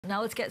Now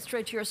let's get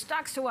straight to your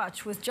stocks to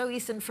watch with Joe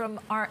Easton from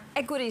our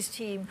equities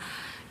team.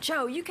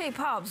 Joe, UK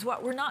pubs,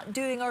 we're not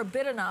doing our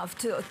bit enough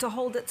to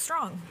hold it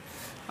strong.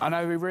 I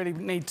know we really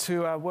need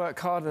to work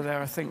harder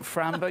there, I think,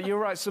 Fran, but you're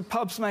right. So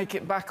pubs make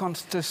it back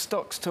onto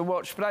stocks to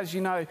watch. But as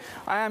you know,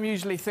 I am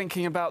usually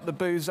thinking about the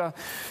boozer.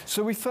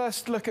 So we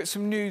first look at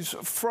some news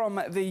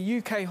from the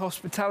UK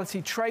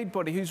Hospitality Trade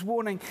Body, who's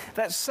warning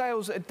that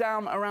sales are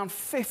down around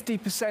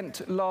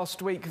 50%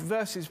 last week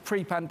versus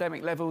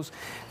pre-pandemic levels.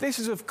 This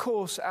is, of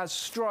course, as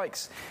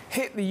strikes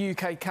hit the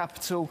UK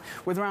capital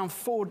with around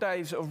 4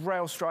 days of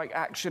rail strike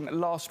action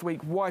last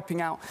week,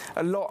 wiping out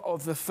a lot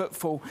of the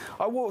footfall.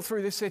 I walked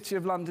through the city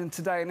of London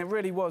today, and it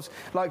really was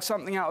like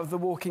something out of The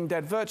Walking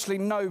Dead. Virtually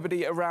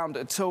nobody around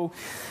at all.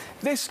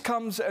 This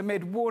comes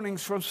amid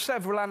warnings from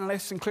several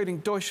analysts, including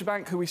Deutsche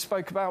Bank, who we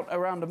spoke about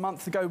around a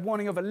month ago,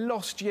 warning of a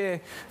lost year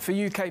for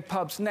UK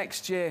pubs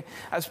next year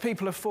as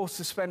people are forced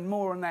to spend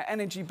more on their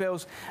energy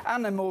bills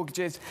and their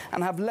mortgages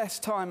and have less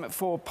time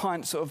for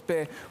pints of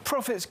beer.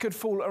 Profits could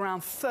fall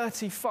around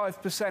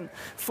 35%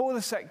 for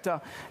the sector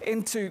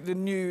into the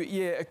new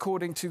year,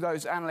 according to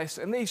those analysts.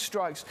 And these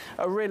strikes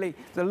are really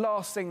the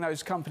last thing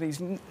those companies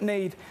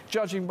need,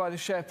 judging by the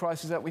share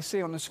prices that we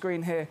see on the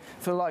screen here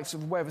for the likes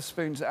of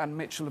Wetherspoons and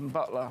Mitchell &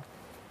 Butler.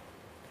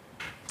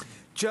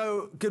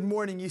 Joe, good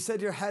morning. You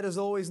said your head is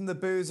always in the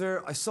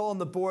boozer. I saw on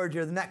the board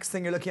the next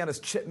thing you're looking at is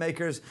chip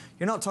makers.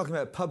 You're not talking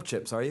about pub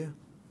chips, are you?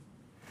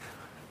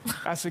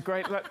 That's a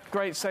great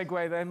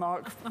segue there,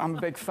 Mark. I'm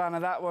a big fan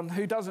of that one.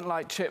 Who doesn't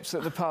like chips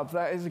at the pub?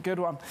 That is a good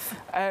one.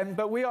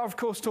 But we are, of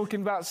course,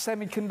 talking about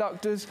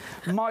semiconductors.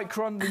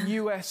 Micron, the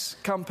US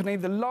company,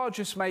 the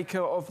largest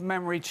maker of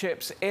memory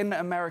chips in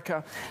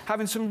America,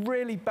 having some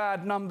really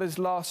bad numbers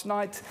last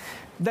night.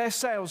 Their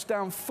sales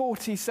down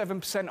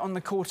 47% on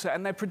the quarter,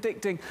 and they're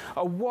predicting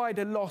a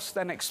wider loss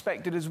than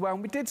expected as well.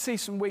 And we did see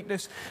some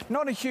weakness,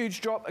 not a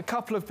huge drop, a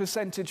couple of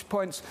percentage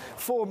points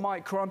for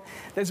Micron.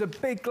 There's a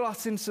big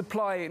glut in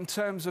supply in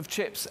terms of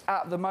chips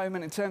at the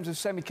moment, in terms of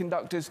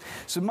semiconductors.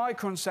 So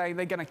Micron's saying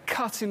they're going to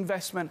cut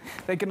investment,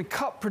 they're going to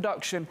cut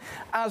production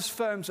as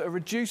firms are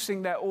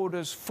reducing their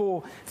orders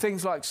for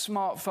things like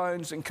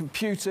smartphones and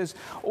computers,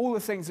 all the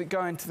things that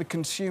go into the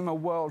consumer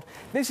world.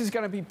 This is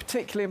going to be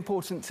particularly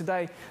important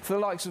today for the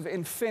likes of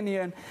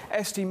Infineon,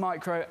 ST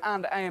Micro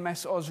and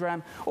AMS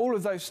Osram. All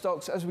of those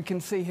stocks, as we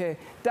can see here,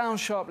 down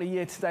sharply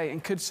year to date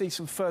and could see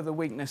some further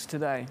weakness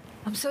today.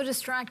 I'm so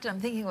distracted. I'm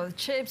thinking of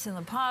chips and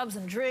the pubs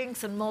and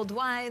drinks and mulled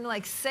wine.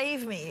 Like,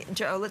 save me,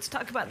 Joe. Let's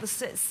talk about the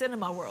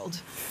cinema world.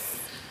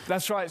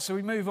 That's right. So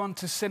we move on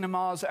to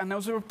cinemas, and there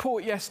was a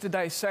report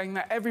yesterday saying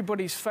that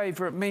everybody's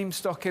favourite meme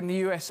stock in the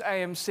US,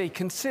 AMC,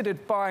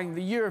 considered buying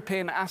the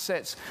European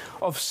assets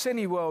of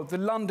Cineworld, the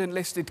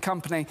London-listed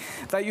company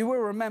that you will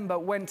remember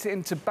went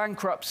into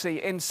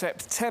bankruptcy in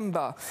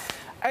September.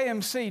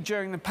 AMC,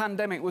 during the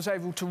pandemic, was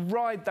able to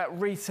ride that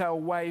retail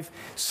wave,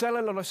 sell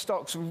a lot of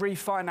stocks and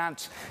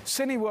refinance.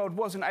 Cineworld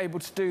wasn't able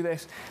to do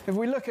this. If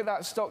we look at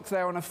that stock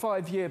there on a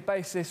 5-year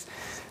basis,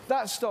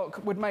 that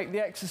stock would make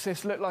The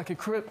Exorcist look like a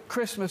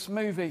Christmas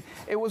movie.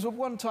 It was at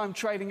one time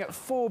trading at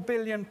 £4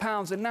 billion,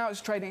 and now it's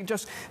trading at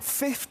just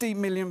 £50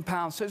 million.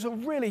 So it's a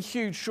really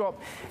huge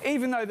drop,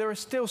 even though there are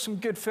still some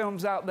good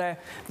films out there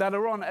that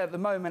are on at the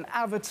moment.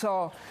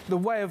 Avatar, The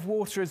Way of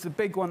Water is the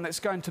big one that's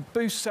going to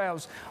boost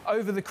sales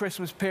over the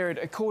Christmas period,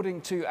 according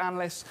to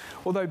analysts,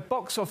 although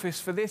box office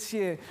for this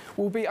year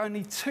will be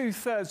only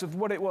 2/3 of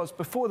what it was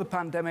before the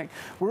pandemic.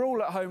 We're all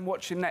at home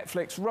watching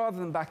Netflix rather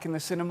than back in the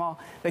cinema.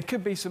 There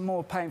could be some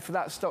more pain for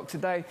that stock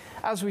today.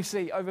 As we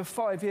see, over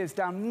 5 years,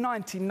 down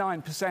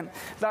 99%.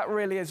 That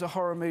really is a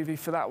horror movie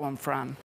for that one, Fran.